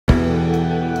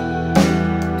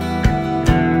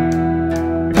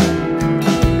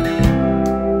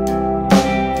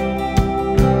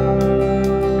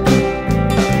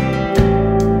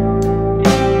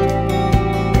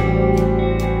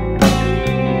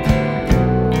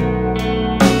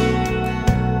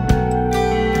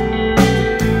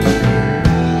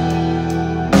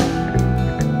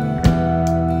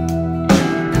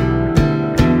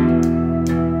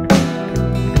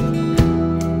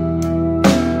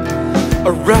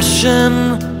A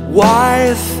Russian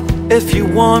wife, if you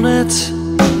want it,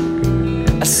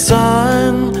 a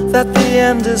sign that the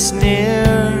end is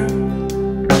near.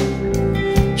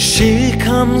 She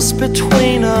comes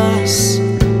between us,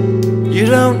 you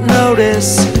don't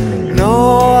notice,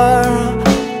 nor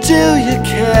do you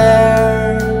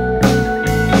care.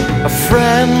 A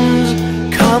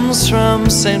friend comes from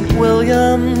St.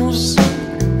 Williams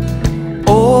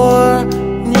or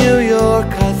New York,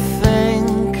 I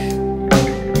think.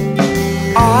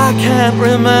 I can't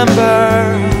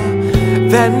remember.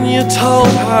 Then you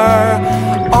told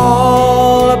her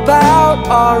all about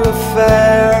our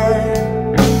affair.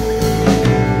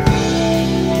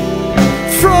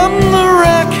 From the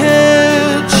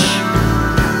wreckage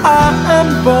I am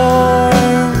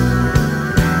born.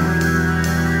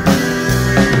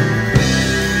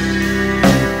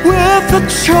 With a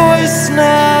choice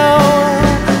now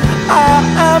I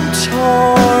am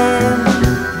torn.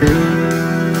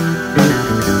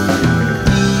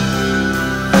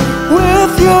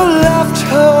 With your left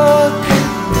hook,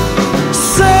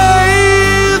 say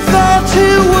that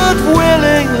you would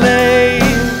willingly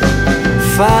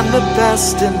find the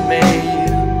best in me.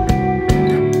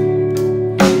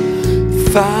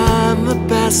 Find the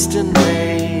best in me.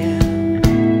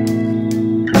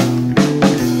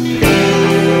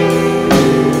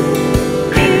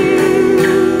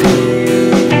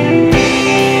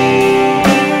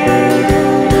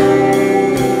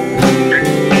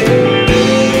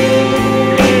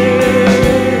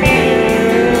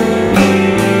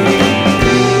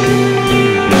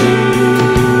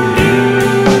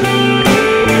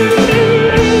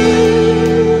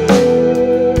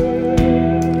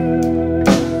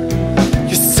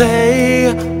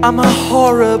 I'm a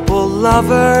horrible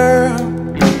lover,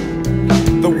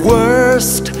 the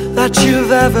worst that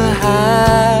you've ever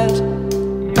had.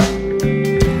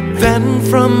 Then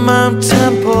from Mount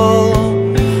Temple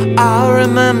I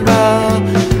remember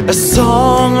a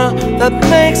song that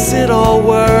makes it all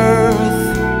worth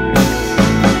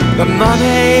the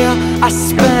money I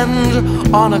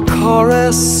spend on a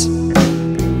chorus,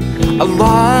 a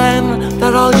line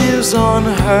that I'll use on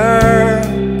her.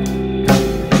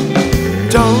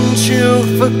 Don't you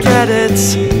forget it,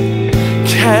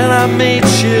 can I meet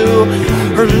you?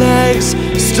 Her legs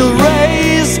still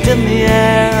raised in the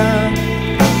air.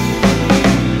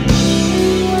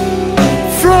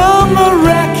 From the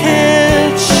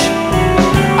wreckage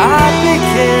I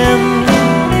begin.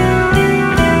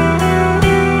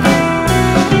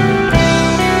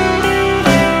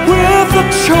 With a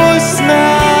choice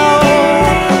now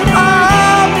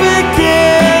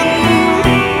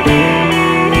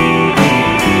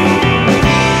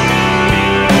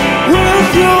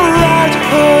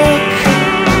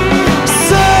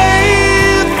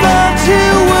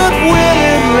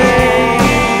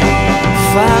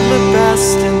find the